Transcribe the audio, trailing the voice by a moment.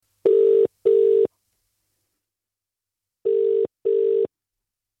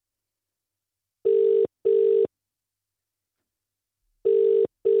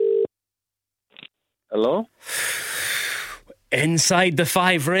Hello? Inside the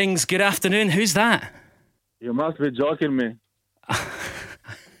Five Rings. Good afternoon. Who's that? You must be joking me.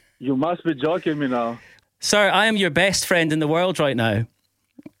 You must be joking me now. Sir, I am your best friend in the world right now.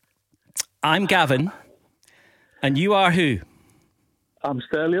 I'm Gavin. And you are who? I'm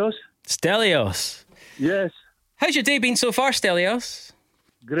Stelios. Stelios. Yes. How's your day been so far, Stelios?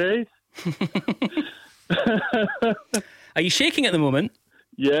 Great. Are you shaking at the moment?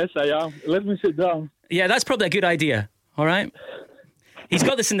 Yes, I am. Let me sit down. Yeah, that's probably a good idea. All right? He's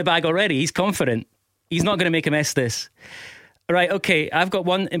got this in the bag already. He's confident. He's not going to make a mess of this. Right, okay. I've got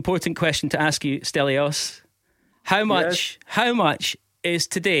one important question to ask you, Stelios. How much is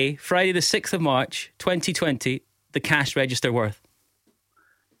today, Friday the 6th of March, 2020, the cash register worth?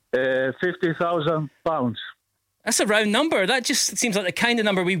 £50,000. That's a round number. That just seems like the kind of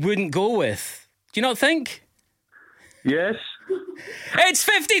number we wouldn't go with. Do you not think? Yes. It's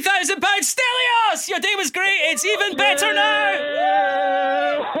 £50,000, Stelios! Your day was great. It's even better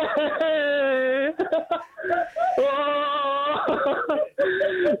now.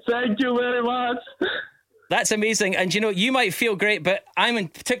 Thank you very much. That's amazing. And you might feel great, but I'm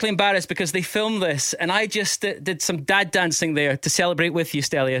particularly embarrassed because they filmed this and I just did some dad dancing there to celebrate with you,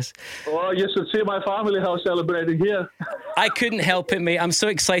 Stelios. Oh, you should see my family how celebrating here. I couldn't help it, mate. I'm so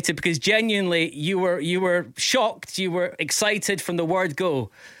excited because genuinely you were shocked, you were excited from the word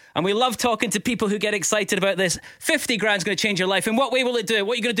go. And we love talking to people who get excited about this. 50 grand's going to change your life. In what way will it do it?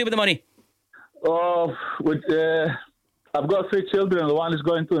 What are you going to do with the money? Oh, I've got 3 children. The one is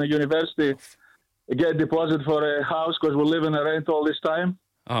going to the university. Get deposit for a house because we live in a rent all this time.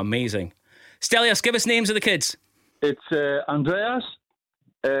 Oh, amazing. Stelios, give us names of the kids. It's Andreas,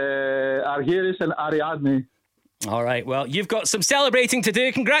 Argyris and Ariadne. All right, well, you've got some celebrating to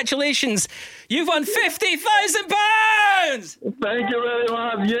do. Congratulations. You've won £50,000! Thank you very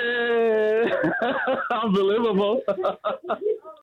much. Yeah. Unbelievable.